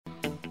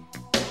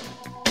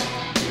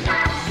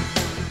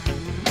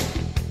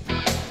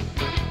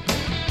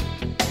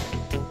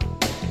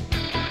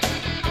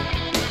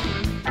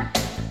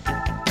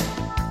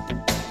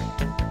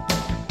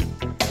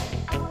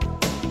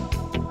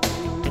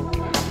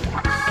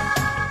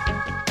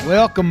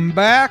Welcome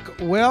back.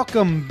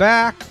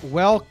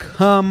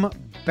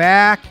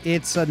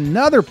 It's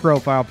another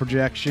profile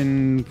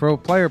projection,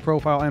 player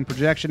profile and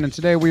projection, and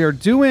today we are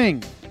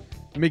doing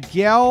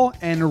Miguel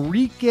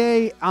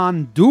Enrique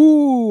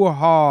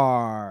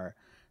Andujar,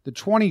 the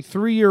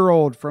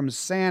 23-year-old from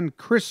San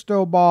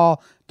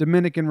Cristobal,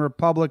 Dominican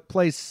Republic,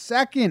 placed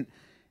second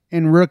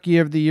in Rookie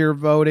of the Year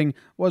voting,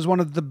 was one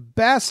of the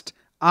best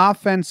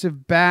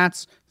offensive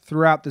bats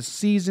throughout the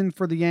season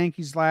for the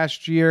Yankees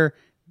last year.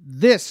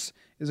 This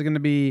is going to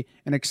be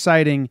an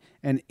exciting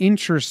and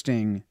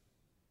interesting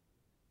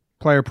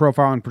player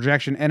profile and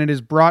projection, and it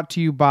is brought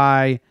to you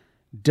by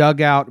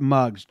Dugout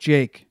Mugs.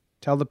 Jake,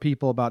 tell the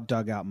people about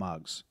Dugout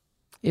Mugs.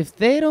 If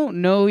they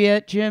don't know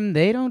yet, Jim,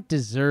 they don't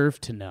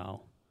deserve to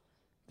know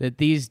that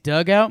these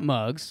Dugout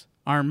Mugs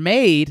are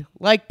made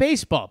like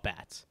baseball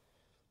bats.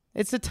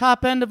 It's the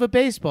top end of a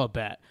baseball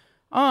bat.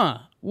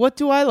 What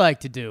do I like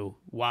to do?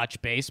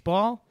 Watch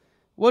baseball?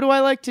 What do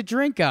I like to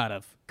drink out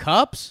of?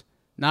 Cups?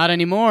 Not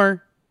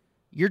anymore.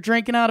 You're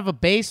drinking out of a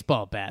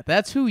baseball bat.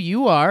 That's who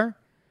you are.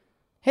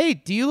 Hey,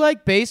 do you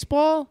like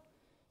baseball?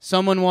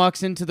 Someone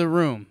walks into the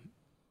room.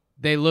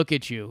 They look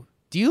at you.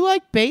 Do you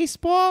like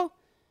baseball?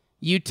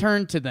 You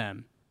turn to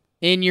them.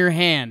 In your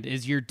hand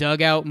is your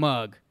Dugout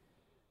mug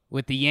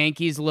with the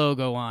Yankees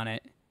logo on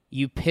it.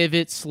 You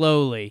pivot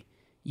slowly.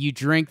 You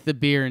drink the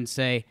beer and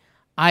say,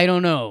 I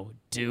don't know,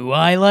 do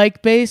I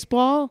like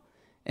baseball?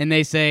 And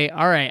they say,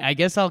 all right, I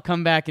guess I'll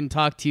come back and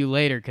talk to you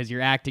later because you're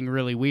acting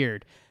really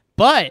weird.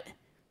 But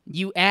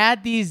you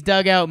add these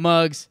Dugout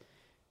mugs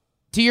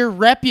to your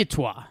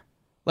repertoire.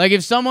 Like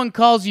if someone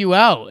calls you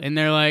out and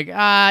they're like,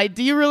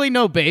 do you really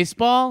know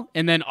baseball?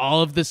 And then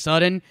all of the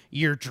sudden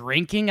you're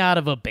drinking out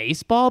of a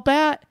baseball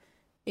bat?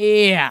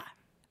 Yeah,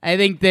 I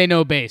think they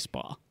know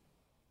baseball.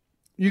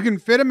 You can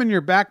fit them in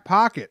your back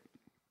pocket.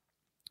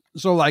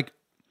 So like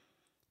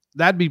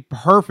that'd be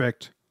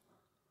perfect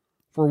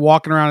for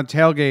walking around a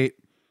tailgate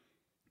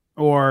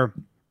or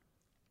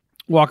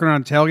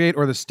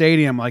the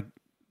stadium, like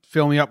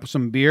fill me up with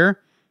some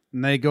beer,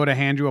 and they go to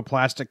hand you a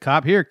plastic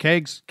cup. Here,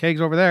 kegs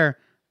over there.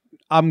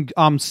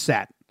 I'm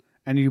set.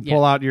 And you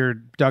pull out your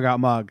Dugout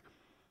mug.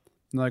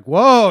 And like,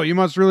 whoa, you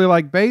must really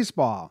like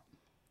baseball.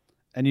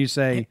 And you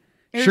say,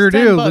 sure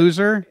do,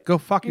 loser. Go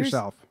fuck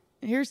yourself.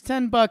 Here's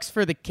 $10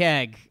 for the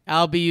keg.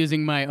 I'll be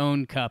using my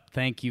own cup.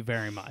 Thank you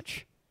very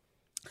much.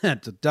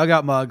 It's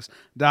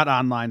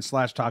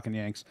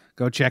dugoutmugs.online/talkingyanks.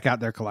 Go check out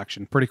their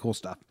collection. Pretty cool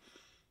stuff.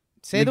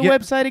 Say the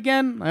website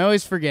again. I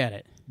always forget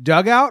it.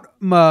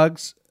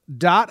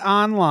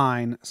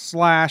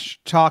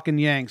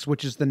 Dugoutmugs.online/talkingyanks,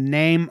 which is the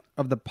name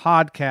of the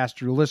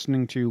podcast you're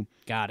listening to.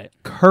 Got it.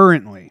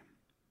 Currently.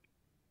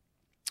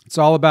 It's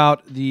all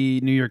about the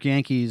New York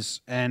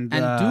Yankees and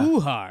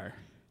Andujar.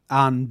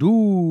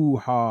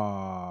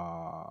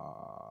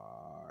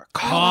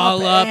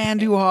 Call up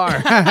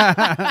Andujar.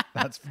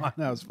 That's fun.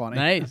 That was funny.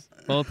 Nice.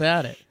 Both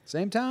at it.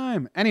 Same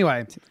time.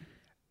 Anyway, this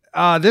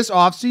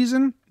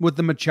offseason with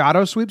the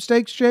Machado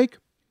sweepstakes, Jake.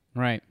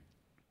 Right.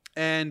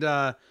 And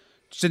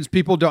since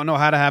people don't know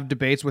how to have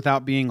debates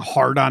without being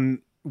hard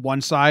on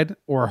one side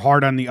or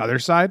hard on the other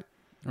side.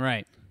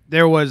 Right.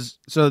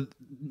 So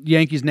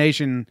Yankees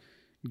Nation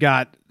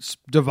got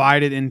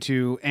divided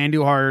into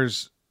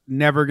Andujar's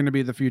never going to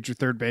be the future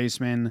third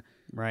baseman.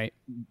 Right.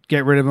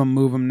 Get rid of him,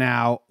 move him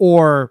now,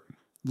 or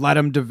let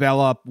him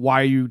develop.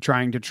 Why are you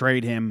trying to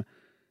trade him?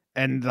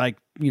 And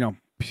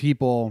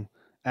people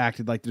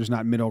acted like there's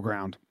not middle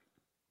ground.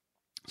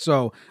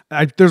 So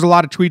there's a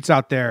lot of tweets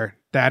out there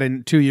that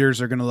in 2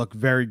 years are going to look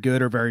very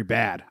good or very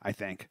bad, I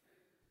think.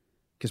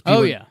 Because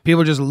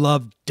people just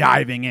love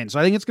diving in. So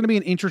I think it's going to be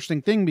an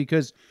interesting thing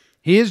because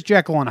he is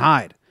Jekyll and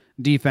Hyde,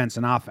 defense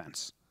and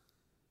offense.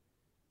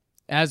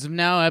 As of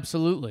now,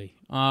 absolutely.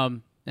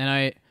 And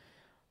I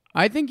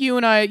think you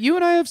and I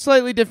have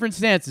slightly different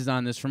stances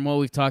on this from what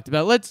we've talked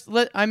about. Let's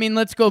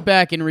go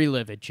back and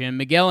relive it, Jim.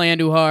 Miguel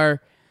Andujar,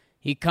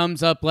 he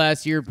comes up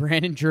last year.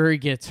 Brandon Drury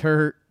gets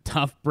hurt.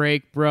 Tough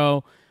break,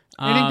 bro.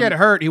 He didn't get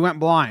hurt. He went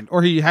blind,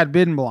 or he had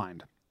been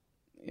blind.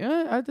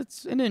 Yeah,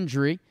 that's an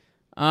injury.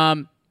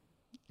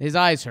 His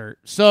eyes hurt.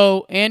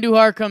 So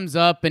Andujar comes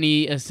up, and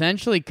he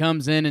essentially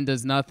comes in and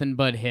does nothing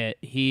but hit.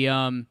 He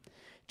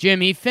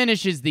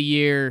finishes the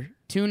year,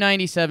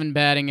 297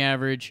 batting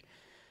average,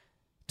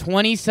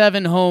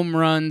 27 home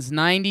runs,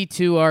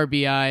 92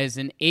 RBIs,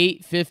 and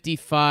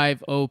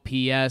 855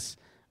 OPS.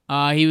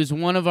 He was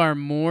one of our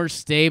more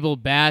stable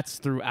bats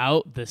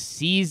throughout the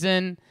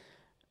season.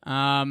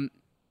 And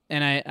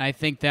I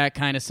think that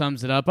kind of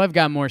sums it up. I've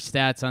got more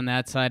stats on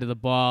that side of the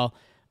ball.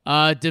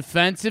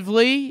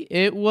 Defensively,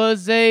 it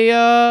was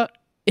a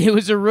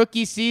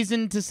rookie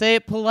season, to say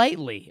it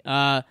politely.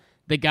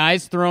 The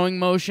guy's throwing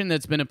motion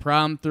that's been a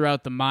problem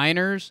throughout the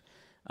minors.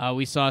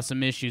 We saw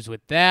some issues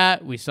with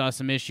that. We saw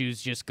some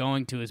issues just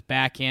going to his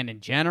backhand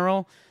in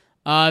general.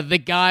 The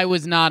guy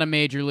was not a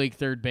major league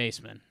third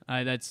baseman.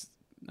 That's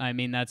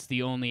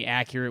the only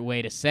accurate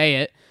way to say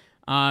it.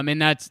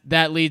 And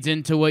that leads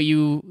into what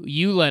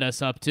you led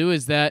us up to,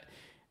 is that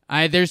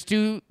there's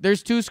two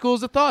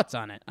schools of thoughts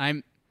on it.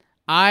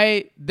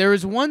 There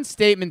was one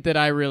statement that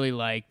I really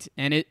liked,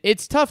 and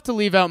it's tough to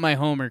leave out my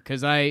homer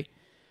because I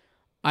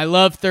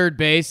love third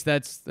base.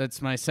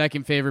 That's my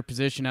second favorite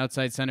position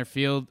outside center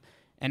field.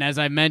 And as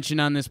I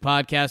mentioned on this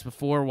podcast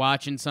before,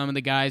 watching some of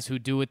the guys who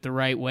do it the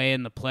right way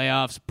in the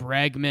playoffs,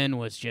 Bregman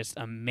was just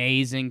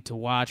amazing to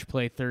watch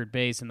play third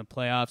base in the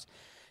playoffs.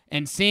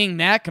 And seeing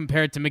that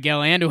compared to Miguel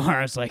Andujar,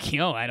 I was like,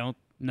 I don't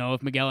know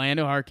if Miguel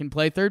Andujar can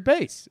play third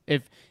base.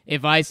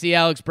 If I see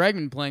Alex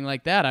Bregman playing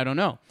like that, I don't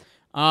know.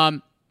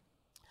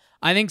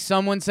 I think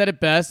someone said it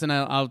best, and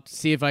I'll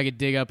see if I could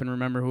dig up and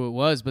remember who it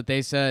was, but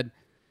they said,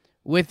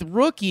 with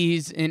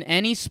rookies in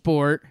any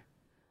sport,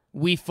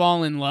 we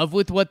fall in love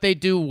with what they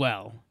do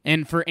well.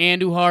 And for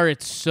Andujar,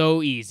 it's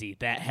so easy.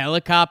 That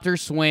helicopter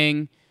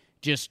swing,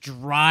 just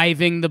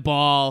driving the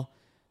ball,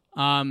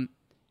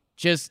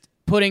 just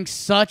putting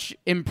such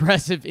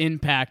impressive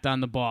impact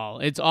on the ball.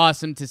 It's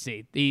awesome to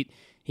see.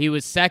 He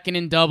was second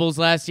in doubles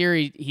last year.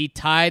 He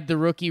tied the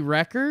rookie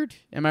record.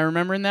 Am I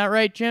remembering that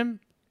right,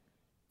 Jim?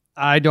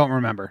 I don't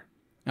remember.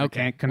 Okay.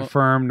 I can't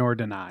confirm nor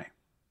deny.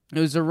 It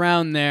was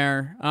around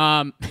there.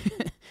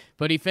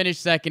 But he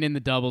finished second in the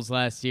doubles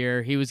last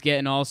year. He was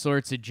getting all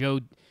sorts of Joe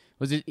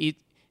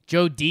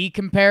D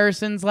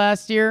comparisons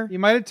last year. He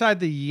might have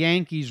tied the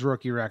Yankees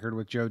rookie record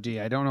with Joe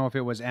D. I don't know if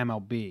it was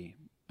MLB.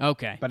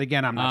 Okay. But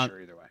again, I'm not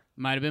sure either way.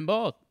 Might have been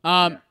both.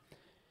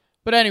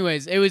 But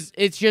anyways,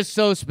 it's just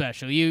so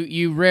special.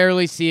 You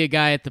rarely see a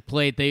guy at the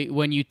plate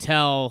when you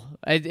tell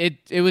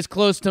it was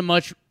close to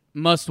much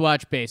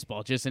must-watch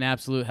baseball, just an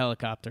absolute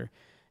helicopter.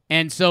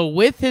 And so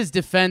with his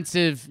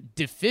defensive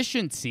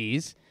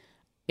deficiencies,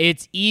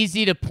 it's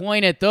easy to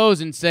point at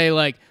those and say,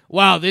 like,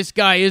 wow, this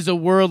guy is a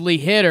worldly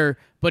hitter,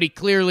 but he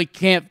clearly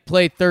can't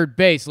play third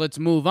base. Let's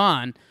move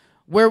on.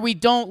 Where we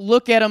don't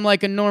look at him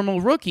like a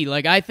normal rookie.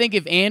 Like, I think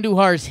if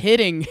Andujar's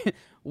hitting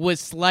was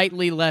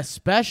slightly less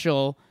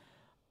special,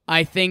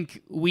 I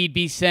think we'd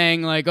be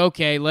saying, like,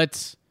 okay,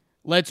 let's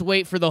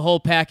wait for the whole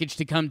package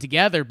to come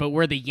together, but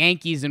we're the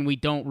Yankees and we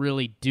don't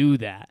really do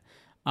that.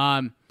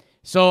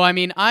 So, I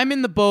mean, I'm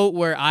in the boat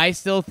where I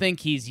still think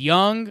he's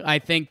young. I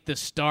think the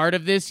start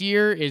of this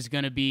year is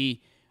going to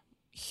be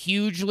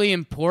hugely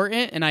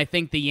important, and I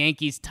think the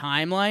Yankees'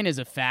 timeline is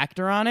a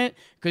factor on it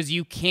because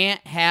you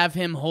can't have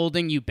him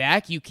holding you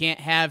back. You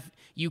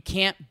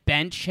can't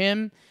bench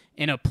him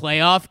in a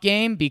playoff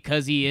game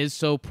because he is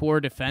so poor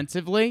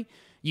defensively.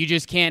 You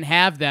just can't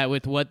have that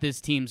with what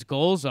this team's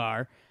goals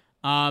are.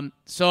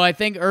 So I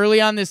think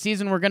early on this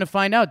season, we're going to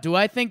find out. Do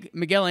I think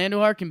Miguel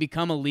Andujar can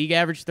become a league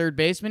average third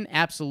baseman?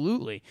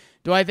 Absolutely.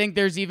 Do I think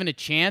there's even a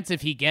chance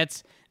if he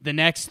gets the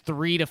next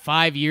 3 to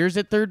 5 years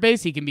at third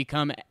base, he can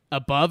become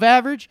above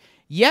average?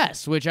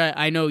 Yes, which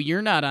I know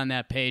you're not on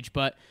that page,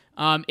 but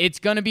it's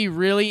going to be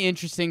really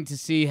interesting to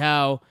see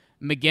how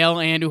Miguel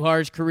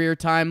Andujar's career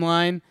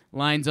timeline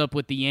lines up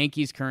with the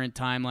Yankees' current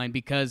timeline,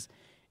 because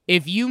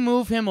if you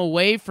move him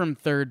away from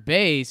third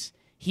base,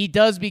 he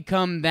does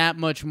become that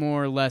much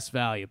more or less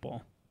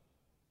valuable.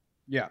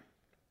 Yeah.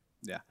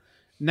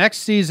 Next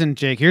season,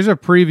 Jake, here's a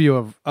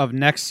preview of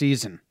next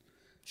season.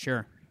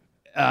 Sure.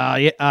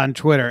 On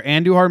Twitter,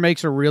 Andujar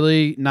makes a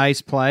really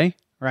nice play,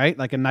 right?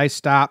 Like a nice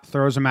stop,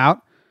 throws him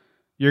out.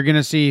 You're going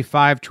to see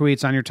 5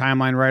 tweets on your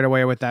timeline right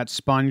away with that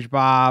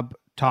SpongeBob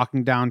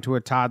talking down to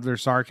a toddler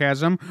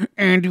sarcasm.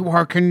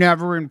 Andujar can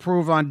never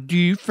improve on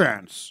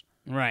defense.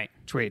 Right.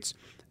 Tweets.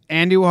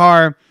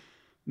 Andujar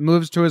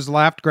moves to his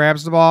left,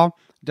 grabs the ball,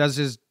 does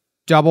his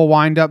double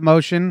wind-up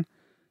motion,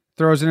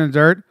 throws it in the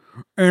dirt.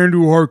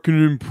 Andujar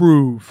can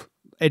improve.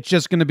 It's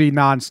just going to be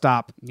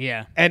nonstop.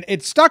 Yeah. And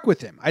it's stuck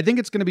with him. I think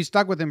it's going to be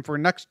stuck with him for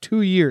the next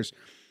 2 years.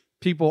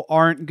 People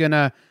aren't going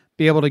to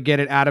be able to get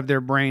it out of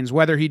their brains,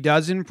 whether he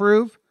does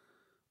improve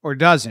or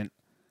doesn't.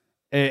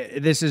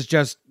 This is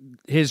just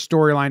his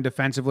storyline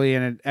defensively,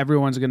 and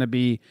everyone's going to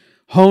be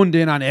honed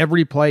in on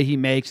every play he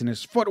makes and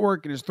his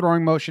footwork and his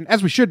throwing motion,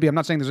 as we should be. I'm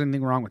not saying there's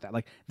anything wrong with that.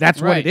 Like,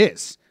 that's right. What it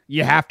is.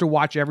 You have to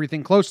watch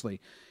everything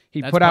closely.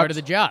 That's part of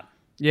the job.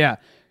 Yeah.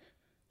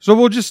 So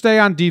we'll just stay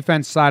on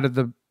defense side of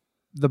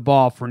the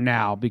ball for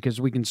now because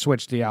we can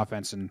switch the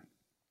offense and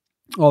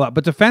all that.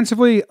 But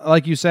defensively,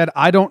 like you said,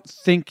 I don't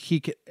think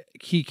he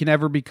can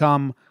ever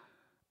become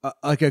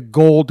like a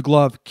Gold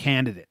Glove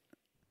candidate.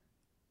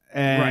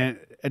 And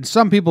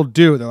some people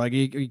do. They're like,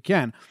 he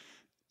can.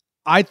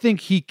 I think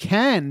he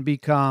can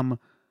become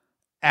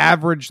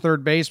average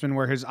third baseman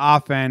where his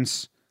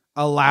offense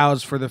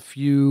allows for the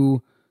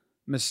few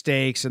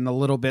mistakes and the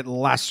little bit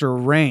lesser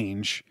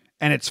range,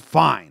 and it's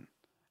fine.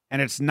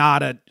 And it's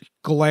not a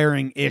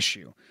glaring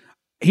issue.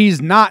 He's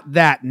not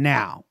that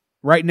now.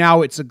 Right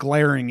now, it's a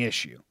glaring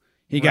issue.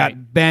 He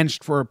got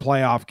benched for a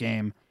playoff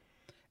game,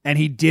 and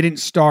he didn't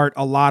start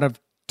a lot of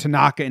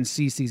Tanaka and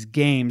CeCe's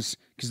games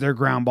because they're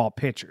ground ball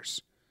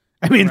pitchers.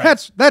 I mean,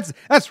 that's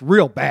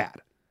real bad.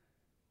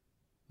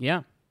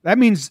 Yeah. That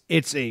means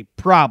it's a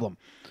problem.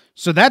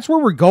 So that's where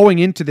we're going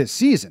into this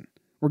season.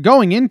 We're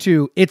going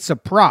into it's a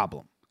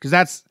problem because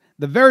that's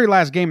the very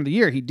last game of the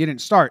year he didn't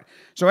start.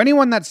 So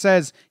anyone that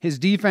says his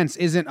defense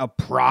isn't a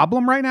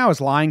problem right now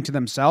is lying to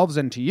themselves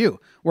and to you.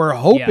 We're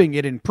hoping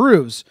it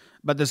improves,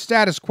 But the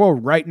status quo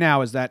right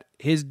now is that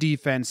his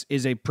defense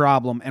is a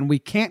problem, and we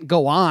can't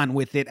go on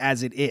with it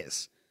as it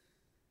is.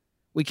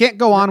 We can't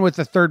go on with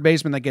the third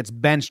baseman that gets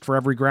benched for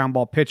every ground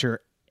ball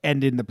pitcher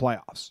and in the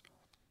playoffs.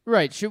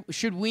 Right.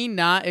 Should we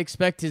not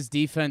expect his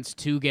defense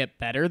to get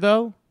better,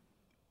 though?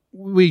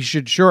 We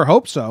should sure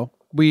hope so.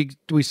 We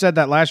said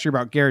that last year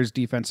about Gary's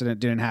defense, and it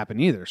didn't happen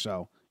either,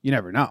 so you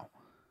never know.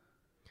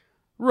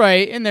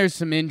 Right, and there's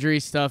some injury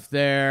stuff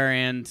there,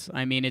 and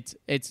I mean,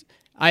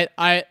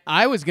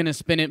 I was going to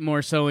spin it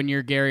more so in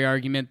your Gary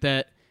argument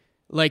that,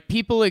 like,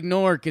 people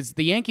ignore, because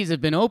the Yankees have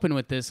been open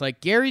with this,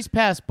 like, Gary's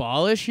pass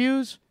ball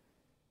issues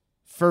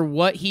for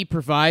what he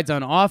provides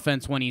on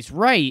offense when he's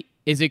right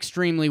is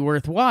extremely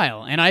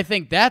worthwhile. And I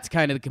think that's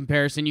kind of the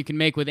comparison you can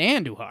make with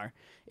Andujar.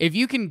 If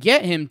you can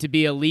get him to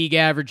be a league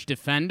average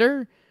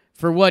defender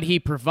for what he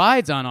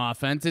provides on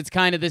offense, it's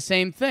kind of the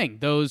same thing.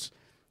 Those,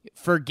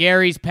 for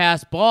Gary's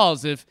pass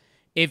balls, if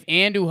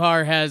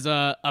Andujar has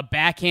a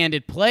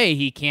backhanded play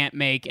he can't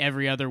make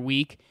every other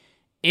week,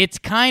 it's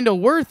kind of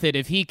worth it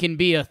if he can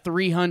be a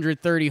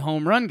 330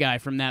 home run guy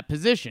from that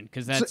position,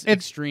 because that's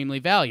extremely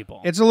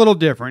valuable. It's a little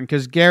different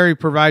because Gary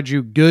provides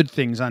you good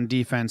things on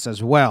defense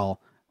as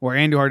well, where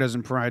Andujar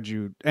doesn't provide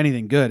you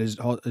anything good. His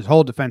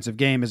whole defensive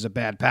game is a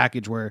bad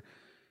package where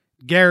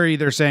Gary,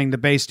 they're saying the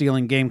base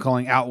stealing, game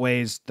calling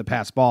outweighs the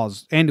pass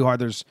balls. Andujar,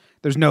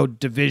 there's no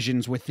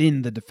divisions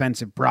within the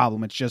defensive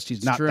problem. It's just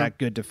he's not that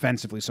good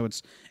defensively, so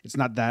it's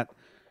not that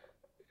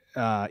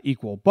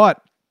equal.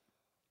 But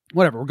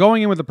whatever, we're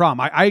going in with the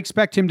problem. I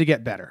expect him to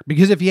get better,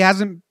 because if he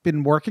hasn't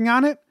been working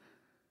on it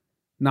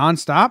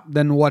nonstop,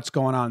 then what's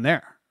going on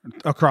there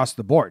across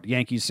the board?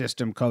 Yankees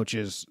system,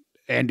 coaches,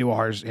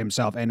 Andujar's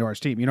himself, Andujar's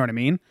team. You know what I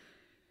mean?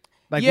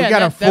 Like, we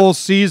got a full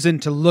season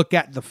to look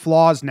at the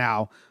flaws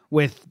now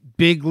with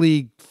big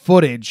league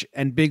footage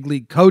and big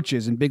league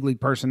coaches and big league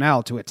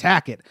personnel to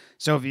attack it.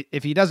 So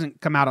if he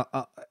doesn't come out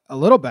a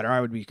little better, I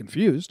would be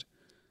confused.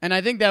 And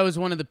I think that was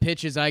one of the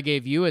pitches I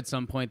gave you at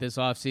some point this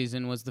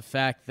offseason, was the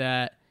fact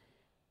that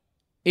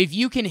if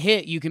you can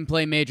hit, you can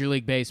play Major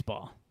League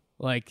Baseball.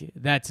 Like,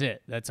 that's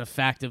it. That's a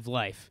fact of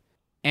life.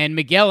 And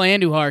Miguel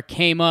Andujar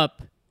came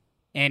up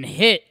and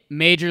hit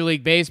Major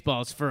League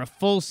Baseballs for a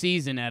full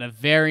season at a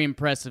very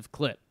impressive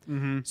clip.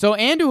 Mm-hmm. So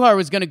Andujar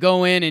was going to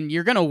go in, and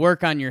you're going to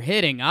work on your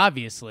hitting,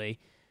 obviously.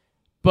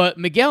 But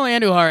Miguel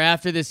Andujar,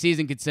 after this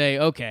season, could say,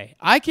 okay,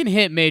 I can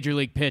hit Major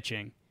League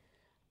pitching.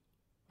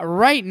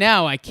 Right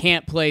now, I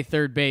can't play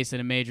third base at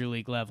a Major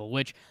League level,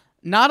 which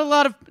not a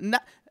lot of...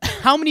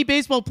 how many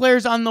baseball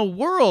players on the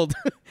world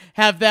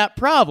have that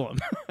problem?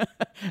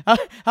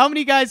 How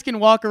many guys can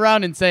walk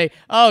around and say,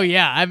 "Oh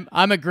yeah,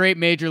 I'm a great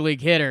major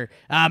league hitter.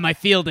 My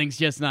fielding's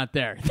just not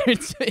there."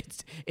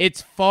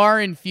 It's far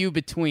and few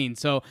between.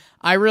 So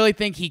I really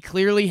think he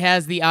clearly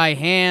has the eye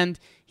hand.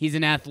 He's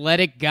an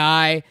athletic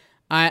guy.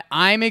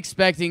 I'm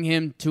expecting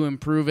him to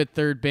improve at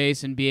third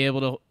base and be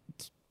able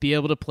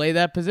to play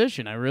that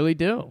position. I really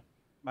do.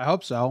 I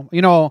hope so.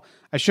 You know,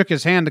 I shook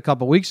his hand a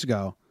couple weeks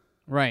ago.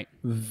 Right.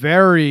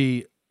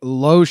 Very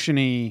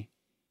lotiony,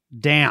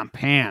 damp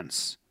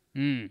hands.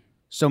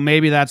 So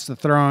maybe that's the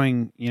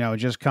throwing, it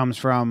just comes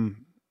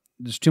from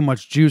there's too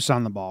much juice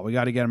on the ball. We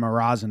got to get him a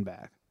rosin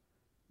back.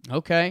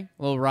 Okay.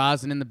 A little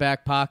rosin in the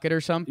back pocket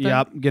or something?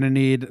 Yep. Going to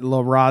need a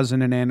little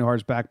rosin in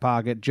Andujar's back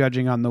pocket,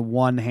 judging on the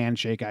one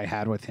handshake I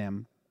had with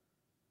him.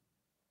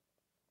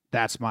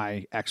 That's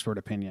my expert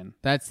opinion.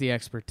 That's the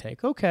expert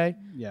take. Okay.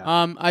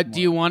 Yeah.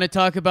 Do you want to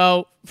talk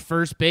about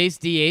first base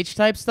DH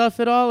type stuff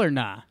at all or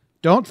not?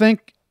 Don't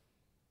think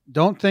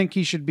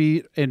he should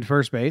be in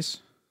first base.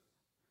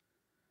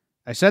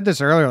 I said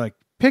this earlier, like,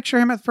 picture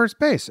him at first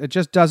base. It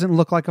just doesn't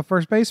look like a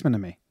first baseman to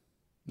me.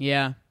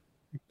 Yeah.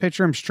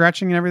 Picture him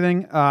stretching and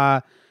everything.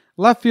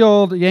 Left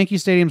field, Yankee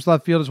Stadium's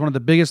left field is one of the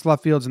biggest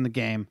left fields in the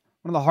game.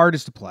 One of the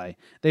hardest to play.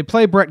 They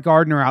play Brett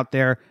Gardner out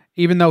there,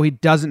 even though he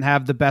doesn't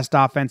have the best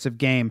offensive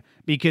game,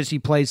 because he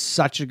plays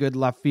such a good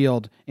left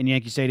field in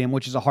Yankee Stadium,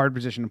 which is a hard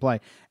position to play.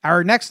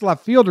 Our next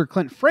left fielder,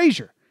 Clint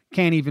Frazier,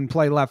 can't even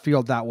play left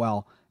field that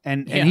well.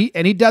 And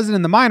he does it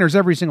in the minors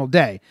every single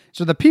day.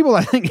 So the people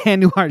that think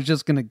Andujar is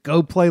just going to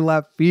go play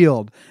left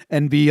field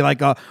and be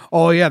like,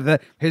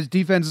 his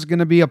defense is going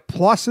to be a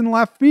plus in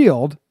left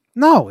field.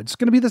 No, it's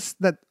going to be this.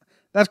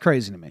 That's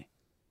crazy to me.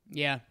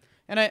 Yeah,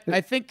 and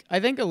I think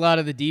a lot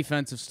of the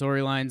defensive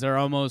storylines are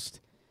almost,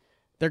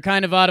 they're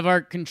kind of out of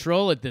our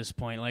control at this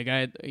point. Like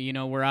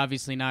we're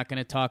obviously not going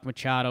to talk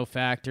Machado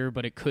factor,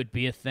 but it could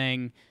be a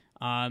thing.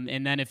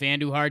 And then if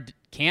Andujar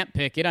can't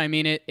pick it, I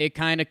mean, it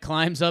kind of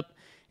climbs up.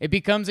 It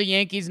becomes a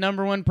Yankees'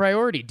 number one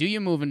priority. Do you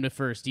move him to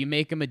first? Do you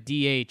make him a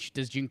DH?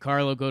 Does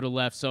Giancarlo go to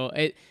left? So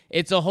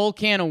it's a whole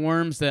can of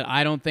worms that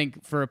I don't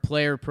think, for a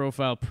player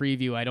profile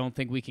preview, I don't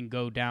think we can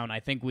go down. I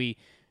think we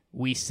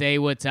say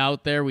what's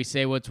out there. We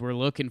say what we're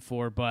looking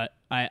for, but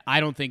I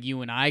don't think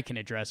you and I can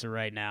address it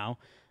right now.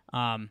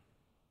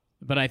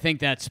 But I think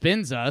that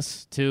spins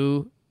us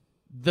to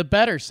the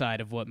better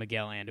side of what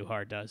Miguel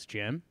Andujar does,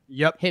 Jim.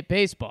 Yep. Hit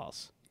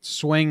baseballs.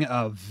 Swing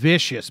a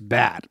vicious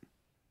bat.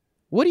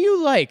 What do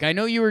you like? I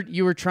know you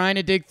were trying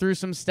to dig through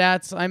some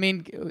stats. I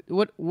mean,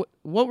 what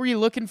were you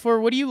looking for?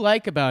 What do you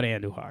like about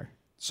Andujar?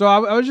 So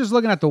I was just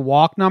looking at the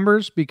walk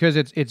numbers because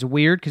it's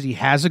weird because he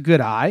has a good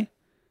eye.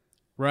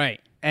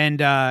 Right. And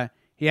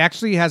he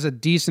actually has a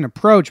decent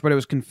approach, but it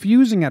was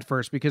confusing at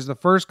first because the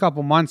first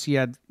couple months he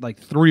had like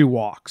 3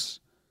 walks.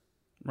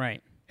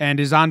 Right. And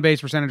his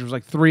on-base percentage was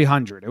like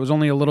 300. It was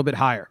only a little bit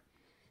higher.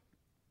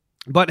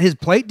 But his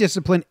plate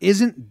discipline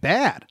isn't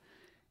bad.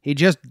 He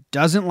just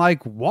doesn't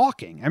like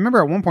walking. I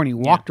remember at one point he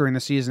walked during the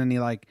season and he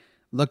like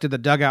looked at the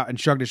dugout and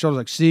shrugged his shoulders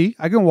like, see,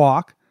 I can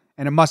walk.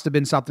 And it must have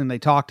been something they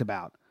talked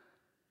about.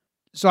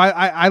 So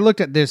I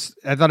looked at this.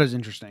 I thought it was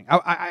interesting.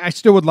 I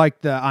still would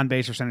like the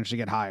on-base percentage to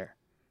get higher.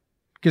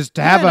 Because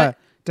to have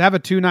a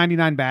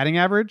 299 batting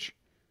average,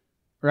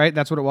 right?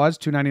 That's what it was,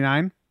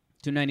 299?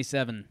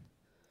 297.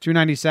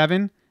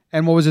 297.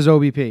 And what was his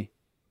OBP?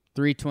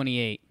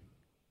 328.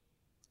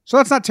 So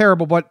that's not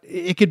terrible, but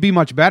it could be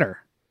much better.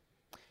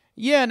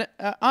 Yeah,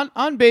 and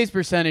on base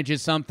percentage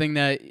is something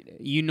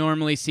that you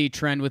normally see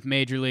trend with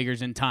major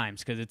leaguers in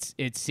times because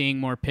it's seeing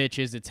more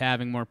pitches, it's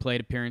having more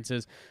plate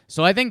appearances.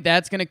 So I think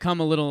that's going to come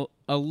a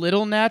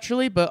little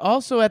naturally, but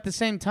also at the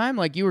same time,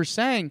 like you were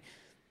saying,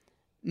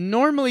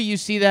 normally you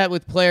see that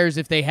with players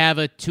if they have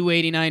a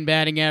 289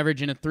 batting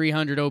average and a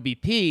 300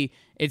 OBP,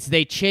 it's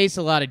they chase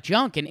a lot of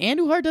junk, and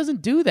Andujar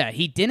doesn't do that.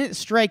 He didn't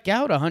strike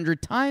out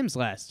 100 times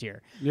last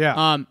year.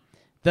 Yeah.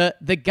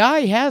 The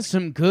guy has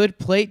some good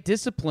plate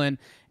discipline.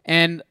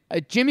 And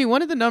Jimmy,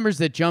 one of the numbers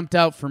that jumped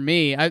out for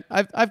me,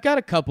 I've got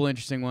a couple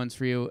interesting ones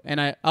for you,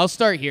 and I'll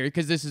start here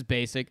because this is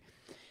basic.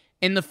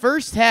 In the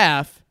first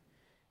half,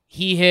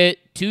 he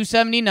hit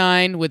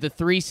 279 with a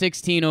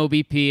 316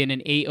 OBP and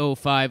an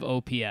 805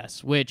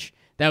 OPS, which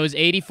that was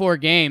 84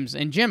 games.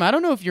 And Jim, I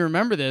don't know if you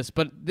remember this,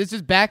 but this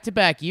is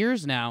back-to-back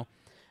years now.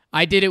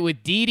 I did it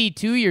with Didi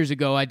 2 years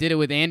ago. I did it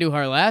with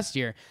Andujar last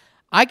year.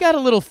 I got a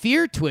little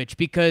fear twitch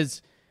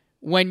because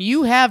when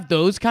you have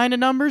those kind of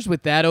numbers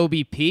with that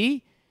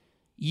OBP,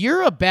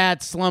 you're a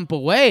bad slump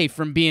away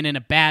from being in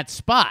a bad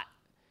spot.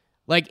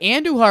 Like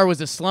Andujar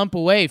was a slump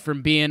away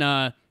from being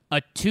a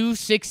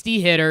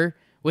 260 hitter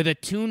with a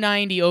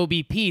 290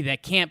 OBP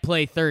that can't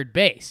play third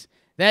base.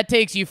 That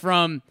takes you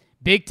from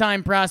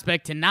big-time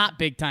prospect to not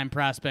big-time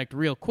prospect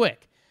real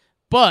quick.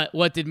 But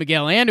what did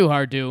Miguel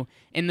Andujar do?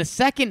 In the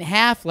second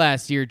half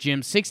last year,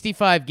 Jim,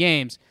 65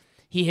 games,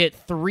 he hit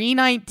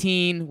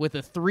 319 with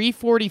a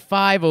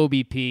 345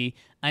 OBP,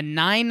 a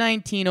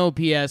 919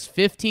 OPS,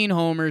 15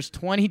 homers,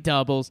 20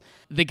 doubles.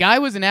 The guy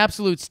was an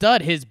absolute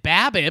stud. His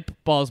BABIP,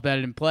 balls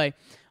batted in play,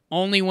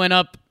 only went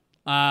up,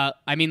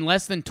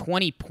 less than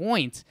 20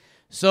 points.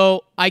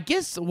 So I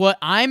guess what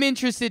I'm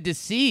interested to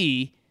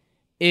see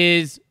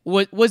is,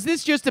 was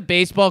this just a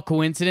baseball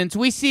coincidence?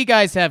 We see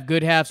guys have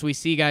good halves. We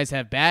see guys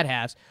have bad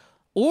halves.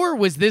 Or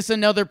was this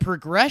another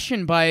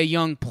progression by a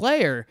young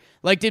player?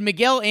 Like, did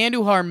Miguel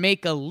Andujar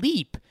make a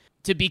leap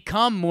to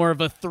become more of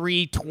a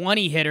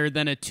 320 hitter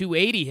than a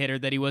 280 hitter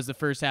that he was the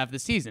first half of the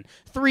season?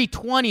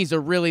 320 is a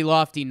really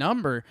lofty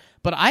number,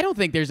 but I don't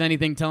think there's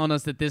anything telling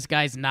us that this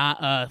guy's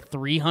not a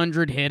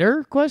 300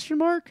 hitter, ?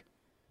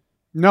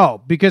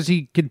 No, because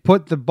he can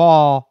put the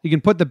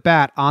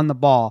bat on the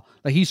ball.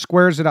 Like he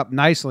squares it up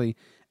nicely,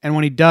 and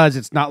when he does,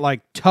 it's not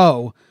like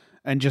toe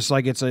and just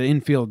like it's an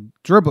infield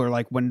dribbler.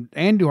 Like when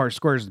Andujar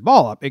squares the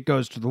ball up, it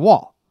goes to the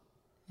wall.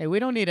 Hey, we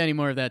don't need any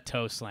more of that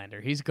toe slander.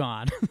 He's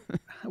gone.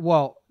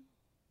 Well,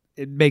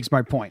 it makes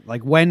my point.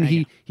 Like when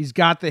he's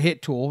got the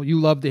hit tool, you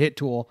love the hit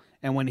tool,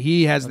 and when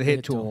he has the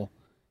hit tool,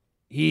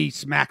 he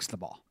smacks the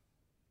ball.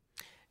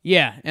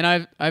 Yeah,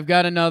 and I've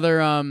got another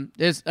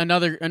there's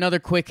another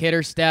quick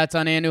hitter stats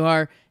on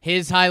Andujar.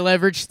 His high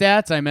leverage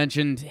stats. I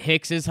mentioned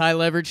Hicks's high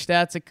leverage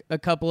stats a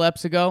couple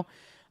eps ago.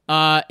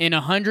 In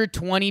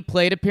 120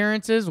 plate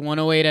appearances,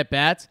 108 at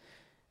bats,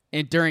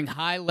 and during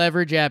high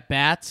leverage at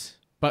bats,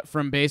 but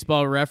from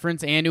Baseball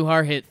Reference,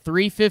 Andujar hit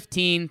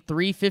 315,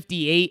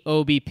 358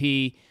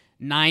 OBP,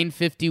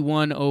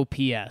 951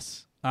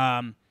 OPS.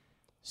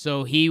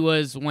 So he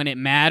was, when it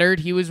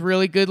mattered, he was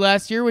really good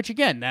last year, which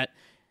again,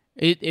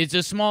 it's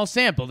a small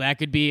sample. That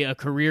could be a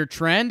career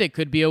trend. It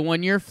could be a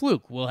one-year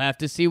fluke. We'll have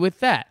to see with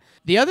that.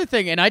 The other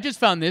thing, and I just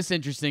found this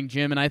interesting,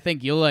 Jim, and I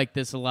think you'll like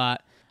this a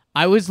lot.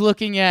 I was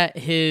looking at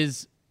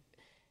his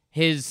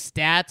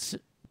stats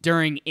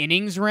during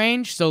innings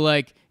range. So,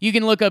 like, you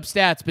can look up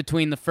stats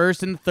between the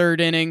first and the third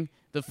inning,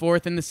 the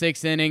fourth and the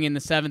sixth inning, and the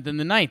seventh and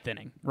the ninth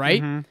inning,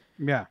 right?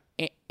 Mm-hmm. Yeah.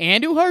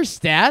 Andujar's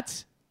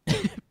stats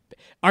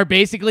are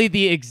basically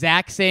the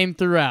exact same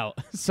throughout.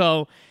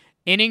 So,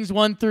 innings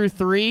 1 through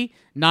 3,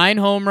 9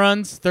 home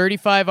runs,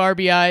 35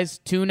 RBIs,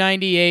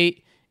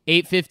 298,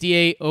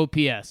 858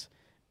 OPS.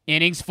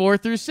 Innings 4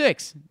 through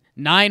 6,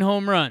 9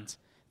 home runs,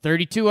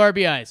 32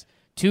 RBIs,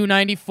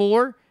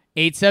 294,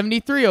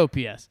 873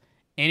 OPS.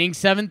 Innings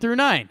 7 through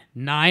 9,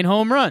 9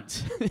 home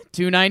runs,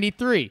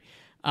 293,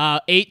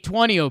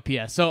 820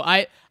 OPS. So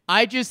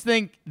I just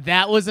think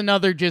that was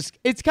another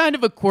it's kind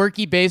of a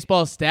quirky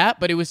baseball stat,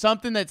 but it was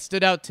something that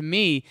stood out to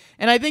me,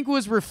 and I think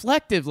was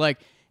reflective. Like,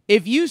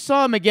 if you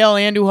saw Miguel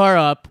Andujar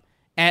up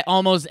at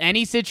almost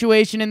any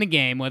situation in the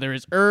game, whether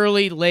it's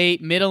early,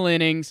 late, middle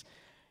innings,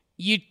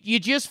 you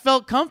just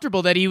felt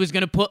comfortable that he was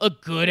going to put a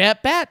good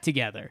at-bat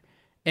together.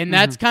 And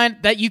that's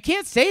that you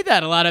can't say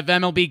that a lot of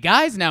MLB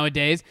guys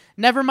nowadays,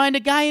 never mind a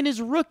guy in his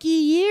rookie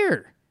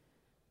year.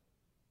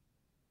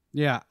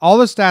 Yeah, all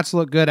the stats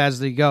look good as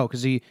they go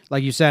because he,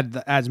 like you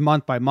said, as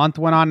month by month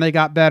went on, they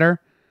got better.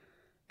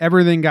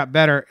 Everything got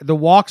better. The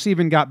walks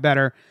even got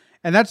better.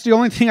 And that's the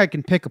only thing I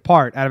can pick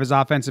apart out of his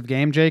offensive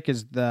game, Jake,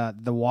 is the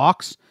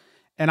walks.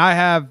 And I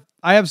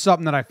have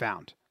something that I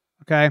found.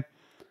 Okay.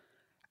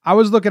 I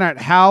was looking at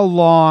how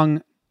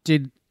long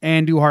did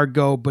Andujar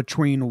go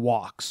between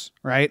walks,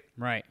 right?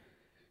 Right.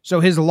 So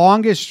his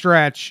longest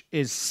stretch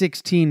is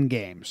 16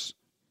 games.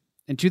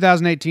 In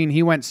 2018,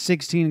 he went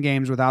 16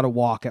 games without a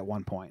walk at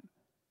one point.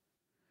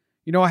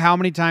 You know how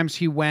many times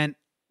he went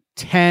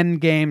 10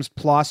 games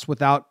plus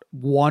without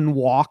one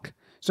walk?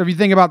 So if you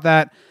think about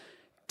that,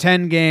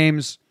 10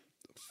 games,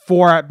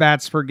 4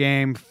 at-bats per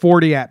game,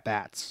 40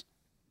 at-bats.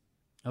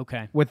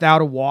 Okay.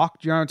 Without a walk.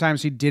 Do you know how many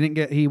times he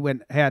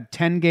had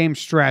 10-game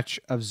stretch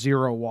of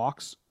 0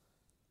 walks?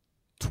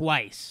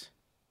 Twice.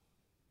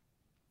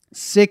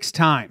 6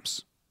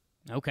 times.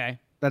 Okay.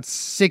 That's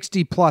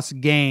 60-plus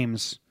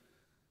games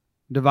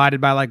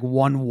divided by like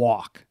 1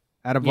 walk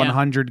out of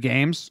 100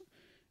 games.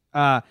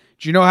 Do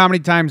you know how many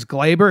times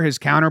Glaber, his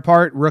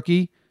counterpart,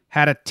 rookie,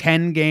 had a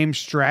 10-game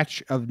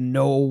stretch of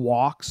no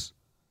walks?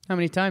 How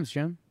many times,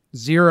 Jim?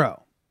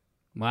 0.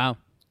 Wow.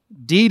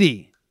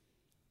 Didi,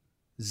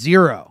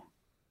 0.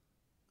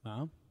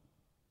 Wow.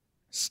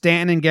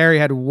 Stanton and Gary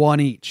had 1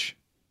 each.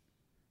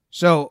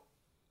 So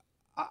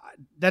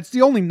that's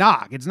the only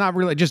knock. It's not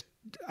really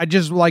I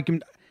just like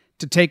him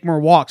to take more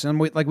walks. And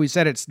like we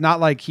said, it's not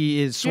like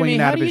he is swinging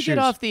Jimmy, out of his shoes. how do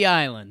you get off the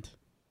island?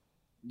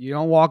 You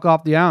don't walk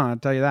off the island, I'll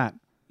tell you that.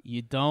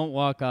 You don't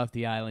walk off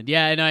the island.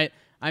 Yeah, and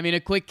I mean, a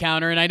quick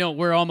counter, and I know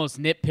we're almost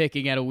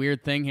nitpicking at a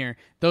weird thing here.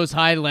 Those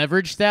high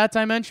leverage stats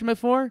I mentioned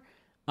before,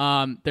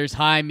 there's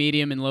high,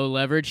 medium, and low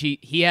leverage.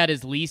 He had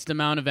his least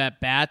amount of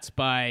at-bats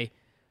by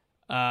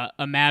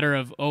a matter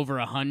of over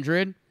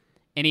 100,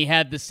 and he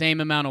had the same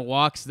amount of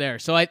walks there.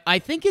 So I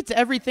think it's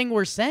everything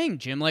we're saying,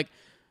 Jim. Like,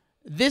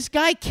 this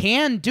guy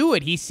can do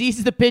it. He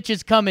sees the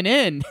pitches coming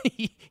in.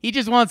 He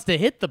just wants to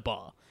hit the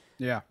ball.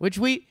 Yeah. Which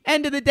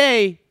end of the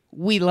day,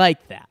 we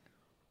like that.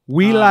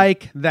 We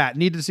like that.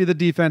 Need to see the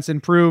defense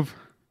improve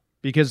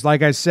because,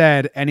 like I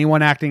said,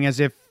 anyone acting as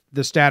if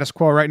the status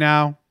quo right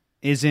now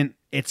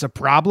it's a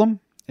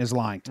problem is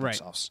lying to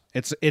themselves.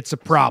 It's a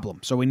problem.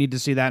 So we need to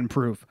see that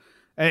improve.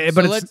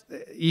 But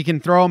you can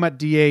throw him at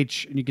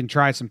DH and you can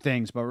try some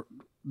things, but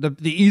the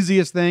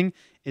easiest thing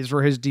is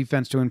for his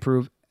defense to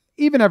improve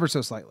even ever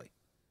so slightly.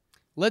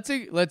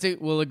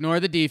 We'll ignore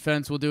the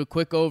defense. We'll do a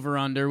quick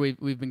over-under.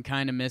 We've been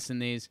kind of missing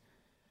these.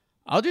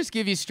 I'll just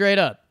give you straight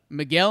up.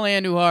 Miguel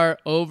Andujar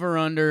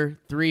over/under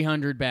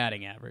 300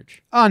 batting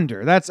average.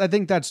 Under. I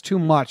think that's too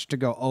much to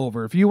go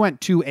over. If you went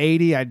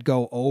 280, I'd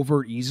go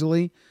over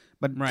easily.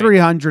 But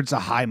 300's a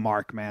high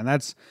mark, man.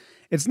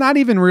 It's not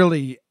even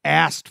really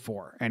asked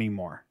for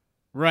anymore.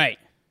 Right.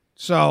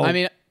 So I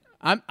mean,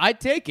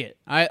 I'd take it.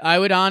 I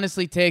would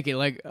honestly take it.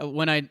 Like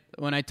when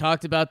I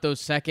talked about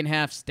those second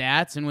half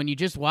stats, and when you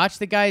just watch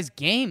the guy's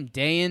game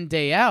day in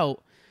day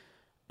out,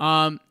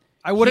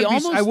 I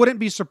wouldn't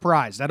be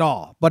surprised at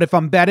all. But if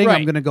I'm betting,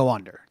 I'm going to go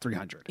under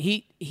 300.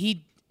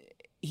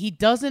 He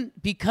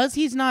doesn't, because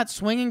he's not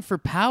swinging for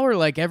power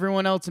like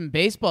everyone else in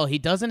baseball. He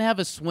doesn't have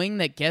a swing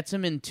that gets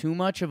him in too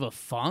much of a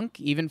funk,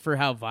 even for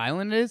how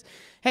violent it is.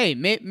 Hey,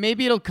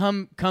 maybe it'll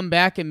come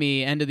back at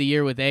me end of the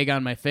year with egg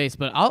on my face,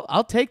 but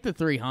I'll take the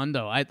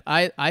 300.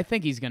 I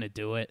think he's going to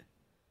do it.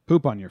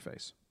 Poop on your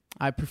face.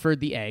 I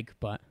preferred the egg,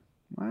 but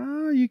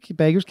well,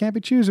 beggars can't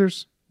be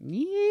choosers.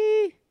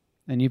 Yeah.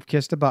 And you've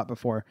kissed a butt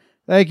before.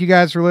 Thank you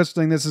guys for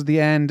listening. This is the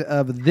end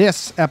of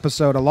this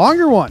episode, a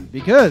longer one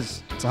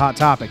because it's a hot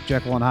topic.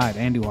 Jekyll and Hyde,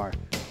 Andujar.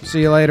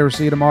 See you later.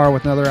 See you tomorrow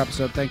with another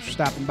episode. Thanks for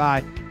stopping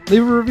by.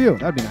 Leave a review.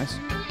 That'd be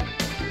nice.